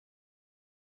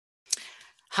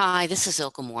Hi, this is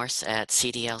Ilka Morse at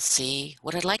CDLC.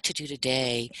 What I'd like to do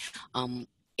today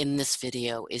in this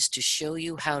video is to show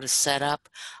you how to set up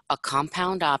a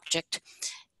compound object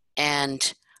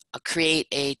and create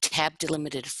a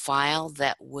tab-delimited file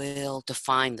that will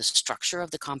define the structure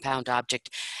of the compound object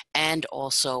and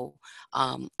also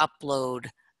upload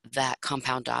that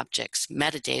compound object's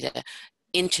metadata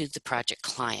into the project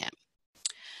client.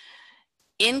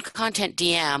 In Content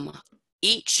DM,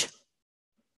 each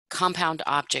compound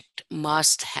object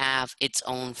must have its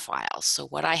own file. So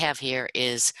what I have here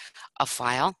is a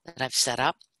file that I've set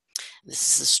up. This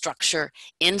is the structure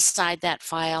inside that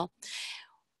file.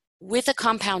 With a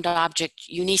compound object,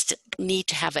 you need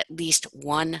to have at least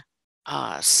one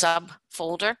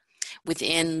subfolder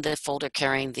within the folder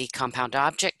carrying the compound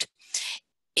object.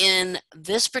 In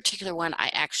this particular one, I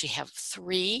actually have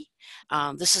three.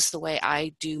 This is the way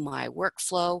I do my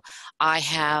workflow. I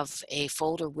have a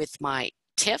folder with my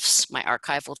TIFFs, my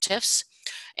archival TIFFs,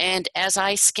 and as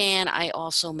I scan, I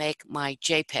also make my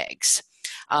JPEGs.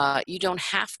 You don't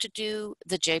have to do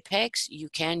the JPEGs. You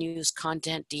can use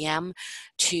Content DM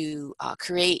to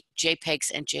create JPEGs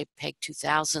and JPEG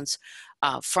 2000s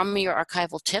from your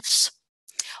archival TIFFs.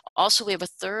 Also, we have a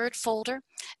third folder,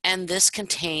 and this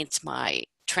contains my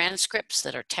transcripts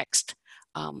that are text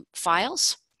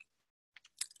files.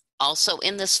 Also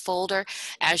in this folder,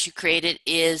 as you create it,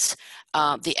 is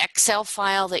the Excel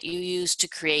file that you use to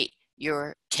create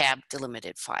your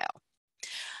tab-delimited file.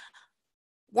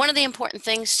 One of the important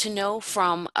things to know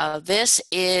from this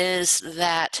is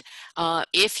that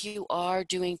if you are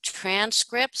doing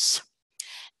transcripts,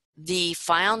 the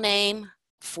file name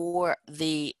for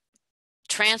the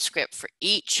transcript for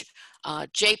each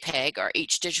JPEG or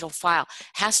each digital file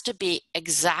has to be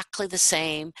exactly the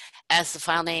same as the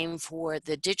file name for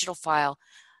the digital file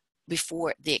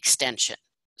before the extension.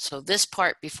 So this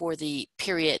part before the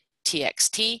period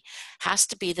 .txt has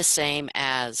to be the same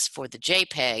as for the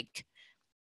JPEG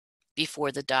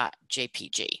before the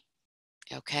 .jpg.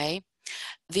 Okay.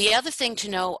 The other thing to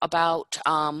know about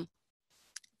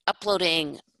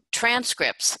uploading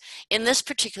transcripts, in this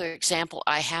particular example,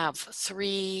 I have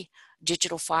three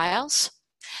digital files,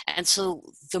 and so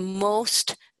the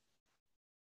most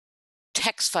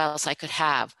text files I could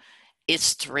have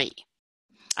is three.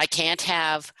 I can't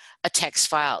have a text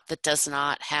file that does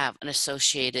not have an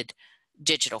associated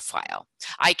digital file.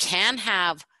 I can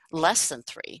have less than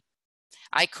three.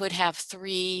 I could have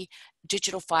three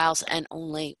digital files and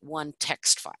only one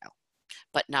text file,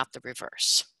 but not the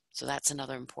reverse. So that's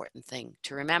another important thing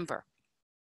to remember.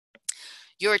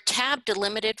 Your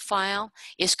tab-delimited file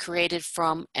is created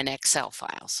from an Excel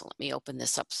file. So let me open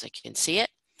this up so you can see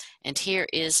it. And here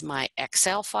is my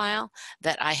Excel file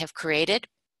that I have created.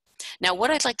 Now, what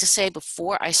I'd like to say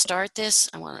before I start this,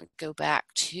 I want to go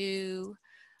back to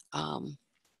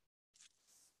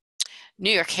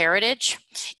New York Heritage.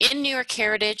 In New York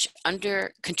Heritage,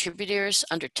 under contributors,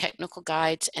 under technical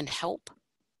guides and help,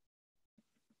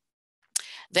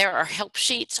 there are help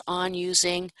sheets on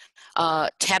using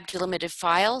tab-delimited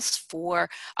files for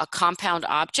compound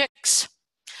objects.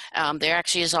 There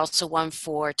actually is also one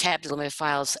for tab-delimited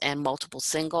files and multiple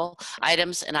single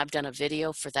items, and I've done a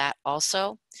video for that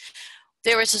also.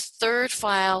 There is a third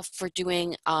file for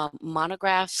doing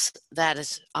monographs, that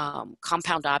is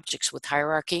compound objects with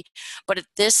hierarchy. But at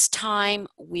this time,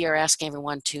 we are asking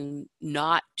everyone to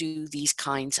not do these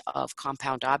kinds of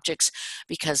compound objects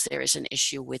because there is an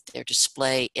issue with their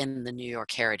display in the New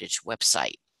York Heritage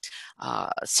website.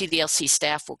 CDLC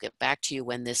staff will get back to you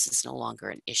when this is no longer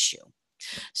an issue.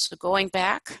 So going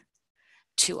back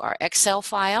to our Excel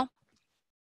file,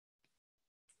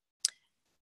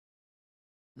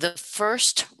 the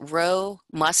first row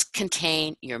must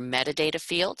contain your metadata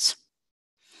fields.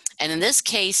 And in this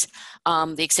case,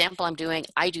 the example I'm doing,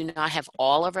 I do not have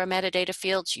all of our metadata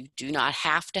fields. You do not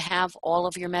have to have all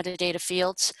of your metadata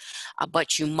fields,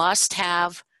 but you must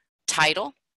have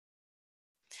title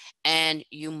and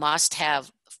you must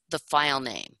have the file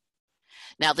name.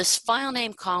 Now, this file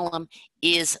name column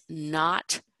is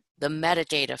not the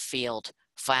metadata field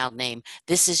file name.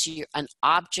 This is an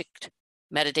object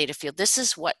metadata field. This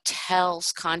is what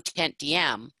tells Content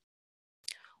DM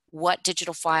what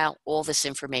digital file all this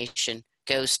information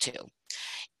goes to.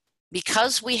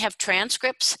 Because we have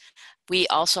transcripts, we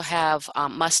also have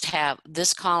must have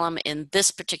this column in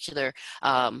this particular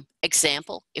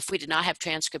example. If we did not have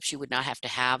transcripts, you would not have to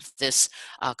have this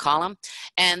column.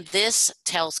 And this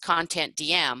tells Content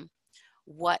DM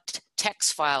what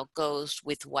text file goes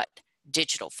with what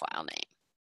digital file name.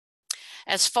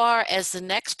 As far as the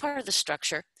next part of the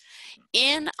structure,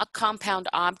 in a compound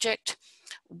object,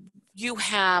 you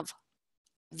have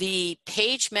the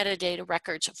page metadata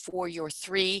records for your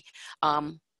 3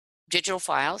 digital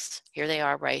files. Here they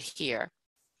are right here.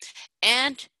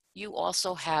 And you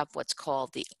also have what's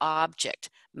called the object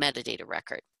metadata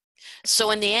record.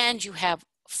 So in the end, you have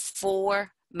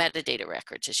 4 metadata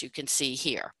records, as you can see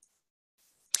here.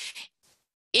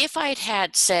 If I'd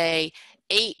had, say,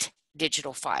 8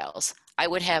 digital files, I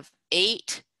would have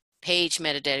 8 page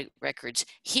metadata records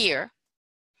here,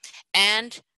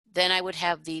 and then I would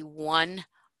have the 1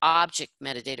 object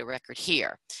metadata record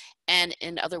here. And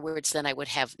in other words, then I would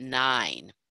have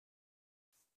 9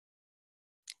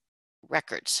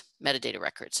 records, metadata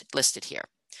records listed here.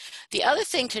 The other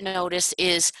thing to notice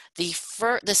is the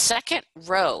second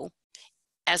row,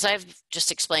 as I've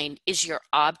just explained, is your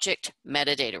object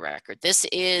metadata record. This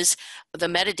is the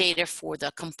metadata for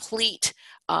the complete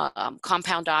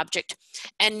compound object.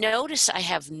 And notice I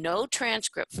have no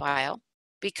transcript file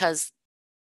because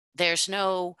there's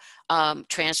no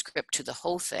transcript to the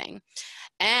whole thing.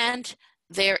 And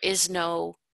there is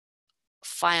no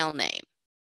file name.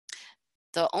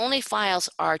 The only files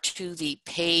are to the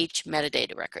page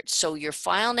metadata record. So your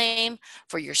file name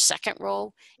for your second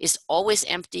row is always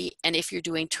empty, and if you're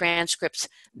doing transcripts,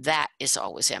 that is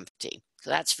always empty.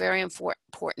 So that's very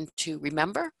important to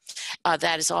remember.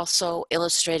 That is also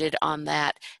illustrated on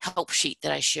that help sheet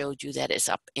that I showed you that is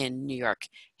up in New York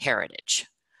Heritage.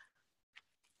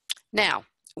 Now,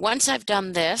 once I've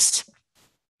done this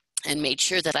and made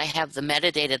sure that I have the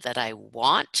metadata that I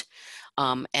want,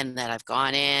 and that I've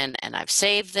gone in and I've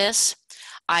saved this,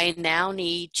 I now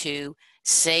need to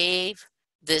save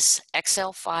this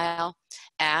Excel file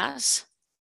as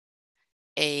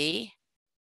a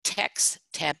text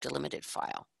tab-delimited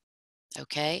file.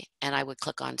 Okay, and I would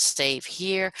click on save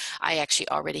here. I actually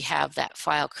already have that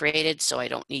file created, so I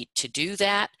don't need to do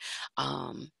that. So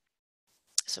I'm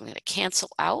going to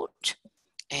cancel out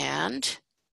and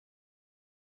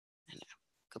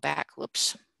go back.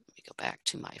 Whoops. Go back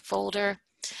to my folder,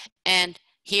 and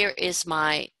here is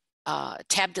my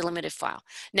tab-delimited file.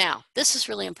 Now, this is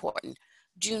really important.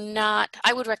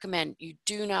 I would recommend you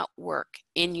do not work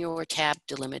in your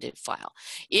tab-delimited file.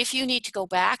 If you need to go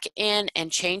back in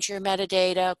and change your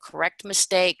metadata, correct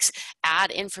mistakes,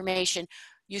 add information,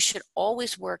 you should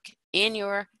always work in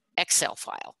your Excel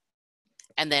file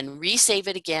and then resave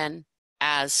it again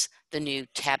as the new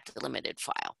tab-delimited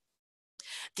file.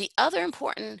 The other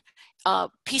important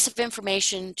piece of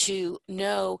information to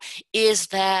know is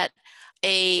that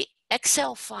a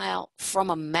Excel file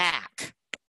from a Mac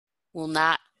will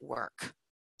not work.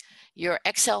 Your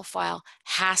Excel file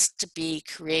has to be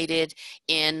created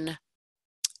in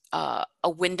a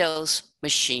Windows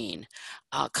machine.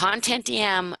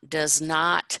 Content-DM does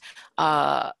not,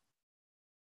 I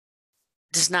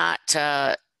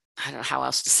don't know how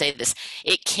else to say this,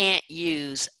 it can't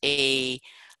use a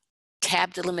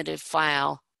tab-delimited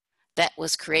file that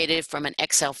was created from an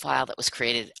Excel file that was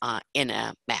created in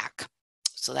a Mac.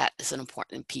 So that is an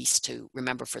important piece to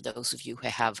remember for those of you who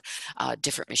have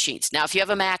different machines. Now, if you have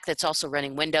a Mac that's also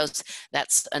running Windows,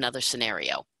 that's another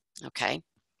scenario, okay?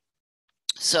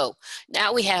 So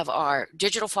now we have our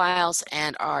digital files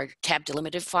and our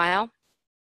tab-delimited file.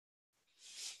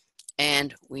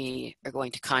 And we are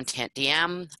going to Content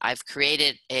DM. I've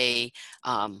created a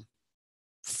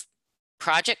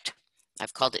project.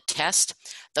 I've called it test.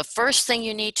 The first thing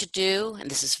you need to do,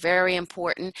 and this is very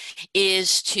important,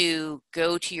 is to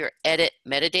go to your edit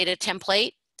metadata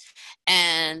template.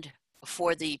 And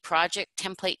for the project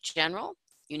template general,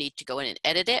 you need to go in and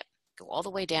edit it, go all the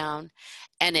way down,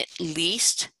 and at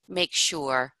least make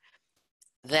sure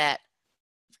that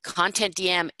Content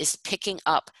DM is picking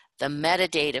up the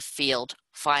metadata field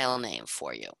file name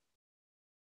for you.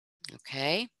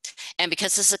 Okay, and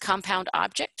because this is a compound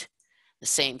object, the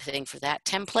same thing for that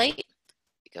template.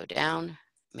 You go down,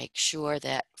 make sure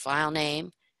that file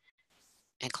name,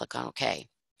 and click on OK.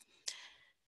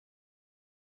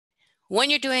 When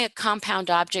you're doing a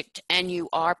compound object and you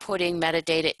are putting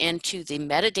metadata into the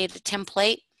metadata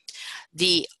template,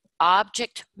 the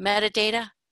object metadata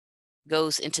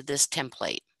goes into this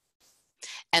template,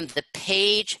 and the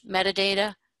page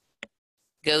metadata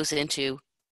goes into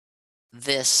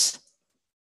this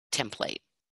template.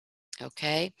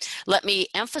 Okay, let me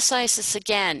emphasize this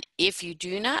again. If you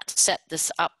do not set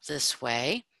this up this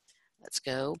way, let's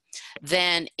go,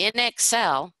 then in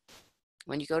Excel,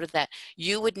 when you go to that,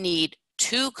 you would need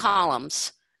 2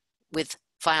 columns with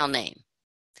file name.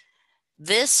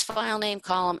 This file name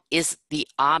column is the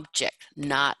object,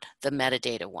 not the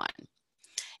metadata one.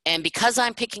 And because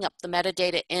I'm picking up the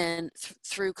metadata in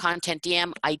through Content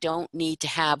DM, I don't need to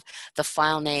have the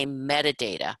file name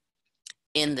metadata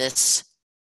in this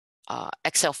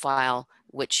Excel file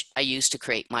which I use to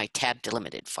create my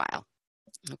Tab-Delimited file.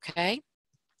 Okay.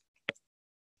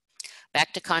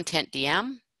 Back to Content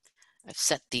DM. I've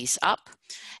set these up,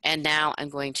 and now I'm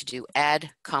going to do Add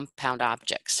Compound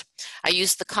Objects. I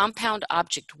use the Compound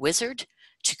Object Wizard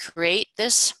to create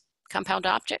this compound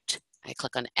object. I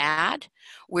click on Add.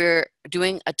 We're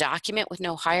doing a document with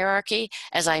no hierarchy.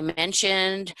 As I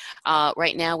mentioned,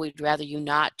 right now we'd rather you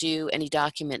not do any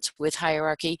documents with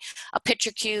hierarchy. A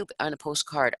picture cube and a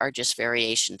postcard are just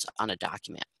variations on a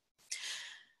document.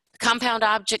 Compound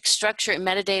object structure and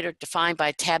metadata are defined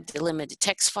by Tab-Delimited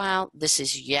text file. This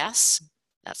is yes.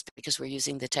 That's because we're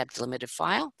using the Tab-Delimited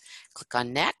file. Click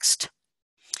on Next.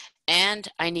 And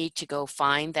I need to go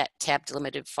find that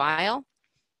Tab-Delimited file.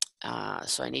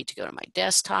 So I need to go to my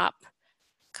desktop,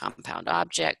 compound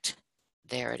object.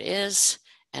 There it is.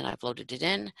 And I've loaded it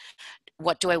in.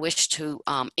 What do I wish to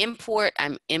import?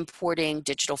 I'm importing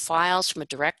digital files from a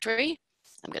directory.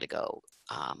 I'm going to go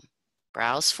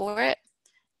browse for it.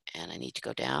 And I need to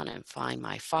go down and find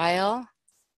my file.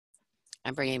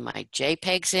 I'm bringing my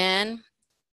JPEGs in.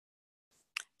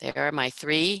 There are my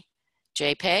 3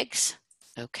 JPEGs.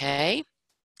 Okay.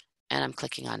 And I'm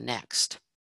clicking on Next.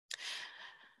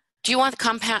 Do you want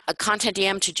a Content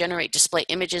DM to generate display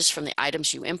images from the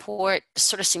items you import? This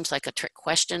sort of seems like a trick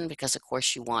question because, of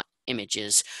course, you want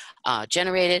images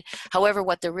generated. However,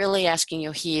 what they're really asking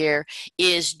you here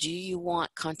is, do you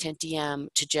want Content DM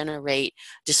to generate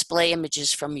display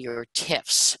images from your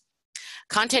TIFFs?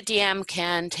 Content DM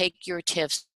can take your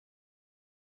TIFFs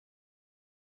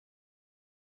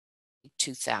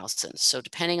 2000. So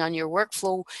depending on your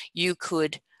workflow, you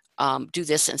could do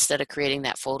this instead of creating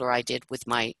that folder I did with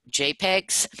my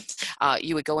JPEGs.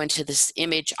 You would go into this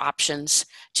image options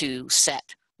to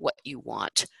set what you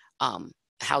want,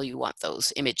 how you want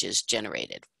those images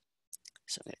generated.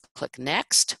 So I'm going to click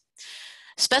Next.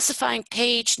 Specifying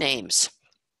page names.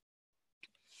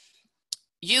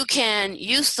 You can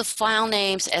use the file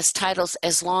names as titles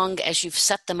as long as you've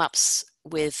set them up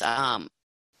with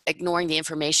ignoring the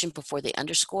information before the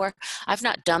underscore. I've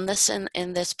not done this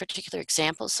in this particular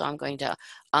example, so I'm going to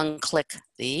unclick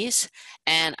these,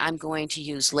 and I'm going to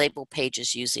use label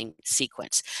pages using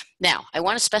sequence. Now, I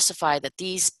want to specify that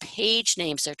these page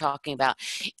names they're talking about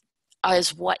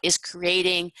is what is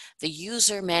creating the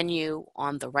user menu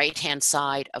on the right-hand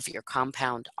side of your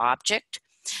compound object.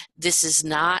 This is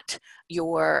not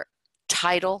your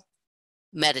title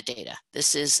metadata.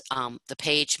 This is the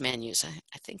page menus.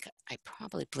 I think I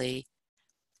probably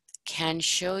can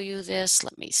show you this.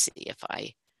 Let me see if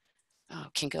I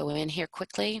can go in here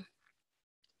quickly.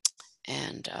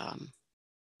 And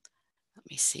let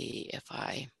me see if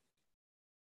I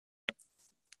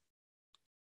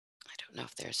don't know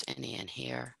if there's any in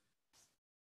here.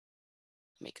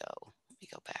 Let me go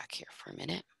back here for a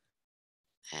minute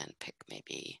and pick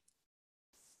maybe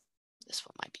this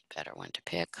one might be a better one to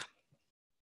pick.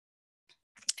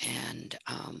 And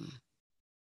I'll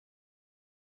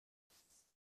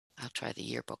try the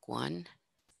yearbook one.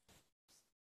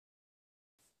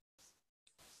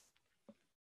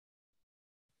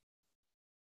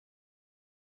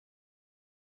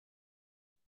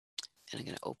 And I'm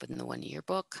going to open the one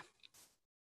yearbook.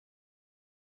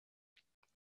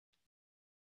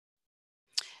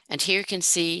 And here you can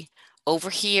see over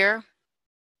here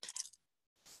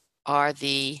are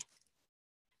the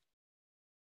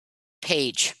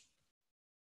page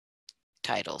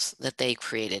titles that they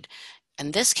created.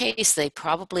 In this case, they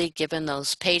probably, given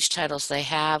those page titles they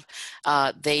have,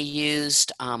 they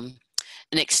used an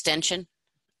extension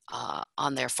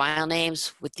on their file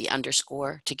names with the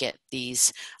underscore to get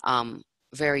these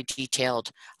very detailed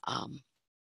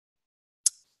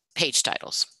page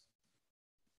titles.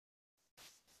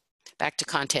 Back to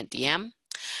Content DM.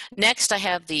 Next, I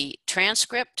have the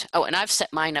transcript. Oh, and I've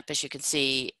set mine up, as you can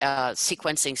see,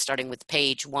 sequencing starting with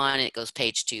page 1, and it goes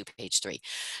page 2, page 3.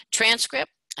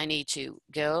 Transcript, I need to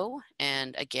go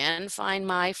and again find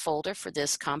my folder for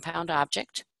this compound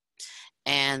object.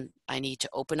 And I need to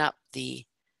open up the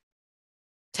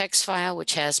text file,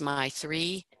 which has my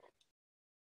 3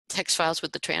 text files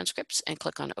with the transcripts, and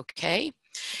click on OK.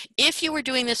 If you were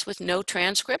doing this with no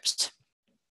transcripts,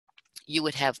 you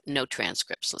would have no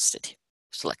transcripts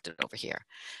selected over here.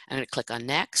 I'm going to click on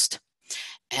Next.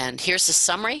 And here's the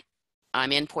summary.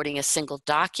 I'm importing a single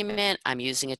document. I'm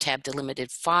using a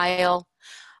Tab-Delimited file.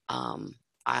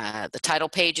 The title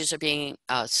pages are being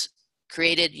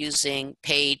created using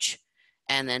page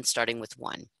and then starting with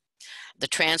 1. The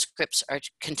transcripts are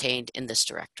contained in this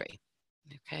directory.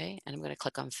 Okay, and I'm going to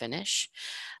click on Finish.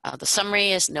 The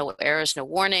summary is no errors, no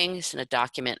warnings, and a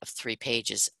document of 3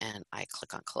 pages, and I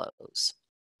click on Close.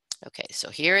 Okay, so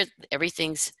here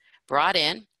everything's brought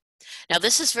in. Now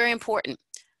this is very important.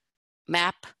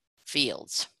 Map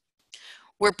fields.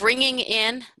 We're bringing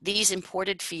in these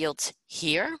imported fields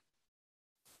here.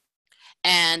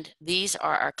 And these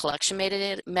are our collection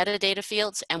metadata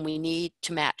fields, and we need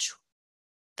to match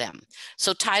them.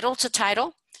 So title to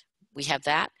title, we have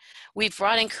that. We've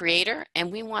brought in creator,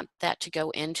 and we want that to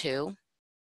go into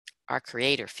our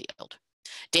creator field.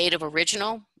 Date of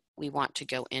original, we want to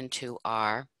go into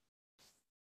our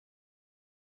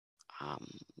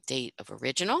date of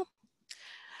original.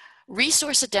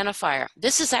 Resource identifier,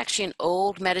 this is actually an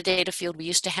old metadata field we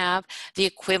used to have. The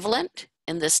equivalent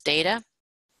in this data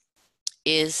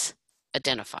is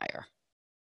identifier.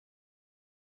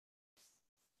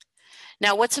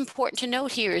 Now, what's important to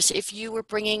note here is if you were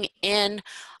bringing in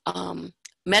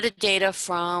metadata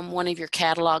from one of your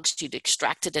catalogs, you'd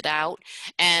extracted it out,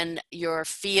 and your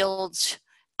fields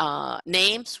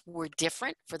names were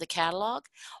different for the catalog,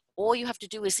 all you have to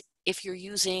do is, if you're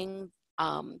using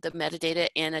the metadata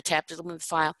in a tab-delimited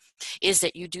file, is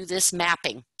that you do this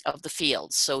mapping of the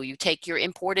fields. So you take your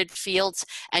imported fields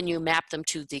and you map them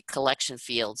to the collection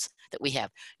fields that we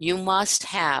have. You must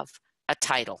have a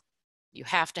title. You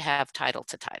have to have title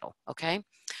to title, okay?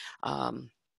 And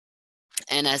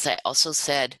as I also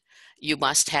said, you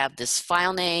must have this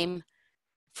file name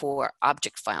for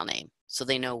object file name, so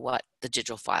they know what the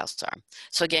digital files are.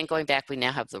 So again, going back, we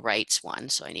now have the rights one,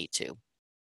 so I need to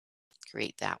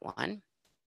create that one.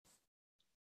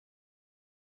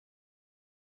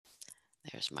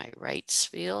 There's my rights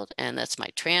field, and that's my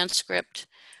transcript,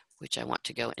 which I want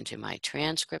to go into my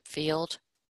transcript field.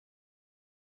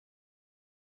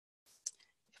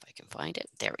 If I can find it,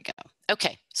 there we go.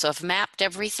 Okay, so I've mapped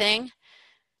everything.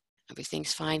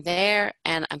 Everything's fine there,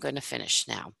 and I'm going to finish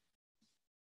now.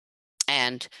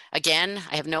 And again,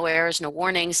 I have no errors, no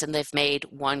warnings, and they've made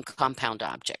one compound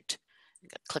object.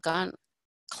 Click on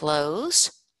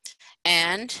close,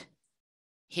 and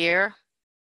here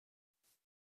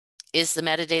is the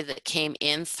metadata that came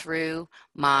in through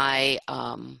my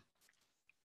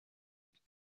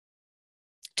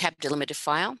tab-delimited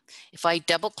file. If I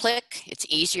double click, it's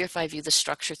easier if I view the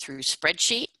structure through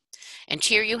spreadsheet. And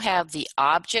here you have the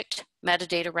object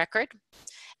metadata record,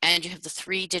 and you have the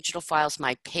 3 digital files,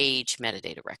 my page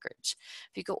metadata records.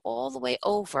 If you go all the way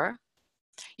over,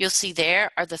 you'll see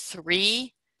there are the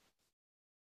 3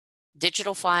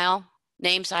 digital file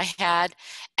names I had,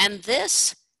 and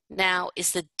this now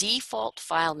is the default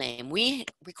file name. We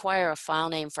require a file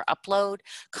name for upload.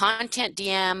 Content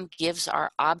DM gives our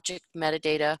object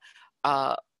metadata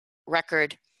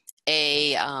record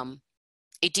a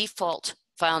default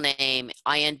file name,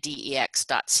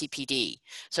 index.cpd.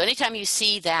 So anytime you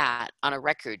see that on a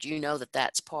record, you know that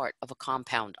that's part of a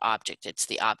compound object. It's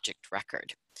the object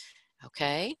record.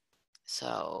 Okay,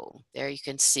 so there you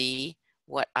can see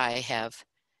what I have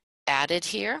added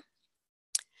here.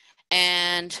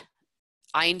 And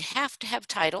I have to have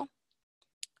title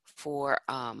for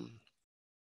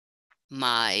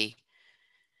my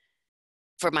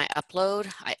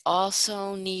upload. I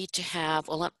also need to have,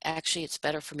 well, actually it's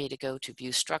better for me to go to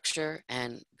view structure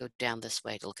and go down this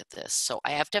way to look at this. So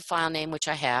I have to have file name, which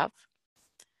I have.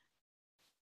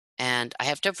 And I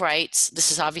have to have rights.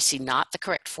 This is obviously not the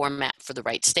correct format for the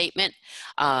rights statement.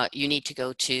 You need to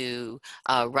go to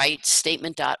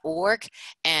rightsstatement.org,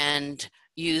 and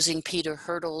using Peter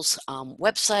Hurdle's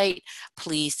website,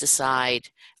 please decide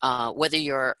whether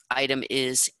your item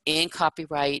is in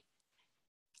copyright,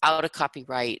 out of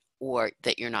copyright, or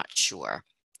that you're not sure.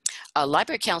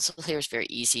 Library Council here is very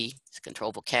easy. It's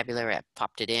control vocabulary. I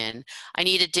popped it in. I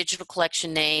need a digital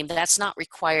collection name. That's not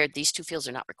required. These 2 fields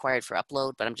are not required for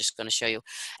upload, but I'm just going to show you.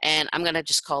 And I'm going to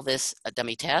just call this a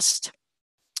dummy test.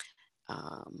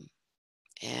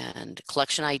 And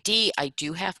collection ID, I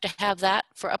do have to have that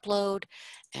for upload,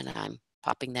 and I'm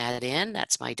popping that in.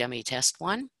 That's my dummy test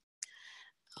one.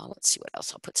 Let's see what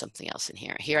else. I'll put something else in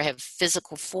here. Here I have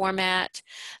physical format.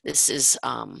 This is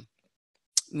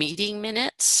meeting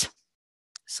minutes.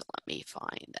 So let me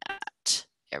find that.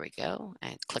 There we go.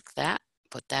 And click that.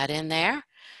 Put that in there.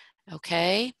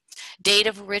 Okay. Date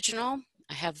of original.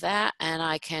 I have that, and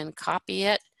I can copy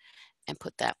it and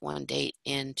put that one date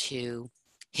into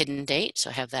hidden date. So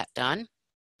I have that done.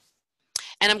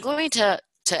 And I'm going to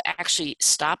actually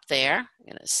stop there. I'm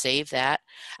going to save that.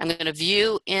 I'm going to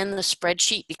view in the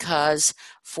spreadsheet, because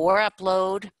for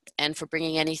upload and for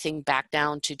bringing anything back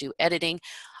down to do editing,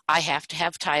 I have to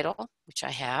have title, which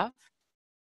I have.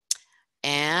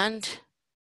 And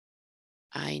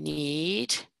I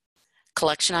need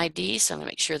collection ID, so I'm going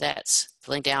to make sure that's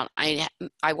filling down.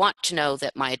 I want to know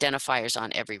that my identifier is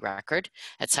on every record.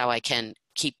 That's how I can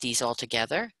keep these all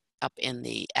together up in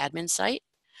the admin site.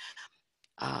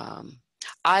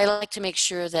 I like to make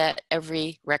sure that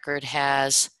every record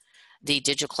has the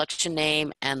digital collection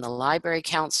name and the library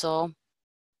council,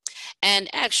 and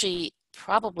actually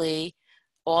probably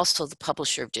also the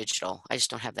publisher of digital. I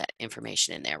just don't have that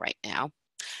information in there right now.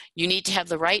 You need to have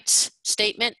the rights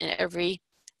statement in every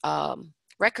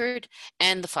record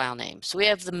and the file name. So we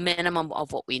have the minimum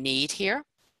of what we need here.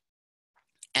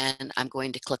 And I'm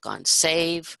going to click on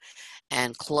Save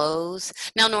and Close.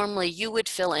 Now, normally you would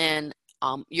fill in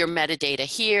your metadata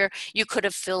here. You could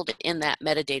have filled in that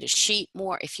metadata sheet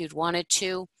more if you'd wanted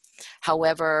to.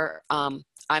 However,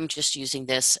 I'm just using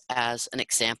this as an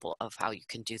example of how you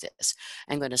can do this.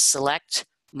 I'm going to select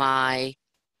my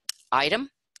item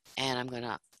and I'm going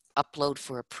to upload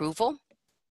for approval.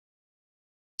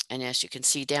 And as you can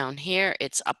see down here,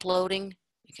 it's uploading.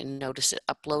 You can notice it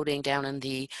uploading down in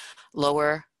the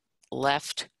lower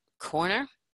left corner.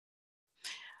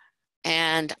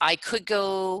 And I could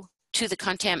go to the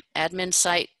content admin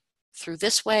site through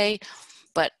this way,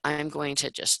 but I'm going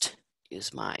to just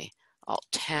use my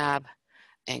Alt-Tab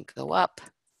and go up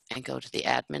and go to the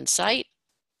admin site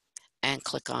and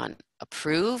click on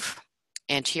Approve.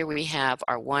 And here we have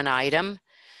our one item.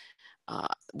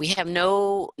 We have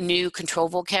no new control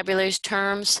vocabulary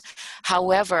terms.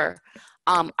 However,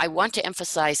 I want to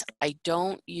emphasize I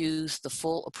don't use the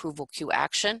full approval queue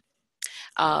action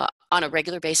on a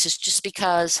regular basis just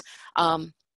because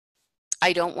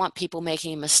I don't want people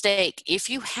making a mistake. If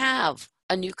you have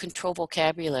a new control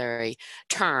vocabulary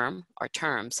term or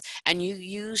terms and you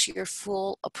use your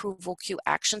full approval queue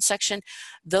action section,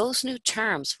 those new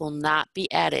terms will not be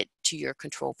added to your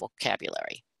control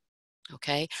vocabulary.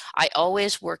 Okay, I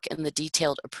always work in the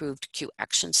detailed approved queue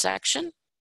action section.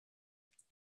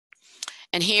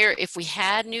 And here, if we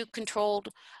had new controlled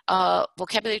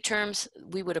vocabulary terms,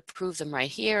 we would approve them right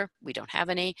here. We don't have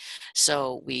any,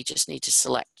 so we just need to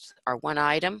select our one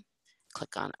item,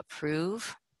 click on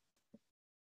Approve.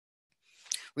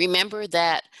 Remember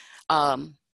that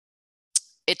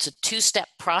it's a two-step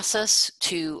process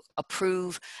to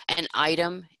approve an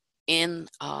item in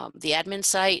the admin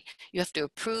site. You have to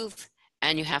approve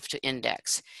and you have to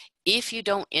index. If you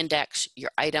don't index,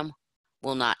 your item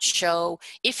will not show.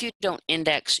 If you don't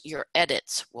index, your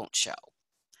edits won't show.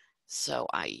 So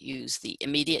I use the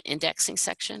immediate indexing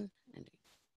section.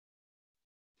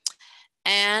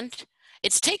 And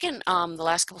it's taken the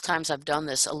last couple times I've done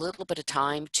this a little bit of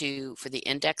time for the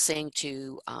indexing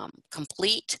to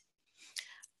complete.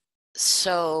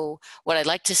 So what I'd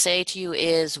like to say to you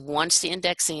is once the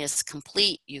indexing is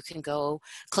complete, you can go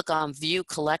click on View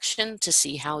Collection to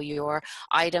see how your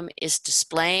item is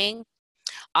displaying.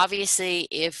 Obviously,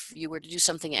 if you were to do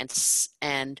something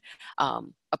and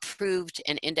approved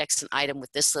and indexed an item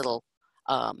with this little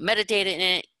metadata in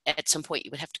it, at some point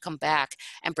you would have to come back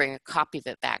and bring a copy of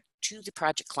it back to the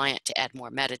project client to add more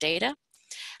metadata.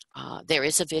 There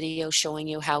is a video showing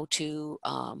you how to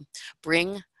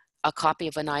bring a copy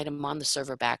of an item on the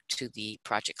server back to the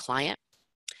project client.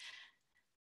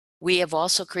 We have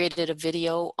also created a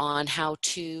video on how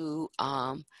to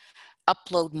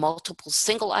upload multiple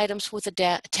single items with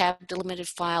a tab-delimited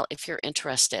file if you're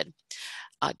interested.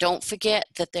 Don't forget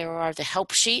that there are the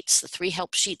help sheets, the 3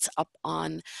 help sheets up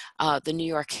on the New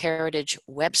York Heritage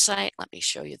website. Let me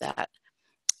show you that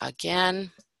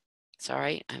again.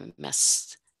 Sorry, I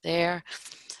messed there.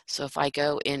 So if I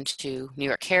go into New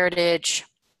York Heritage,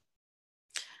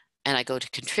 and I go to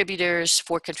contributors,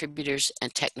 4 contributors,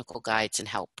 and technical guides and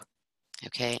help.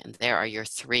 Okay, and there are your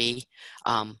 3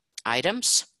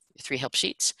 items, 3 help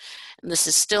sheets. And this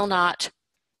is still not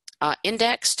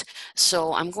indexed,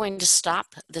 so I'm going to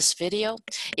stop this video.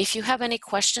 If you have any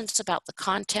questions about the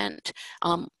content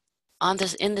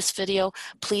in this video,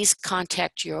 please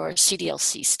contact your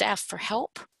CDLC staff for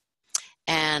help.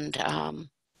 And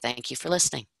thank you for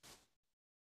listening.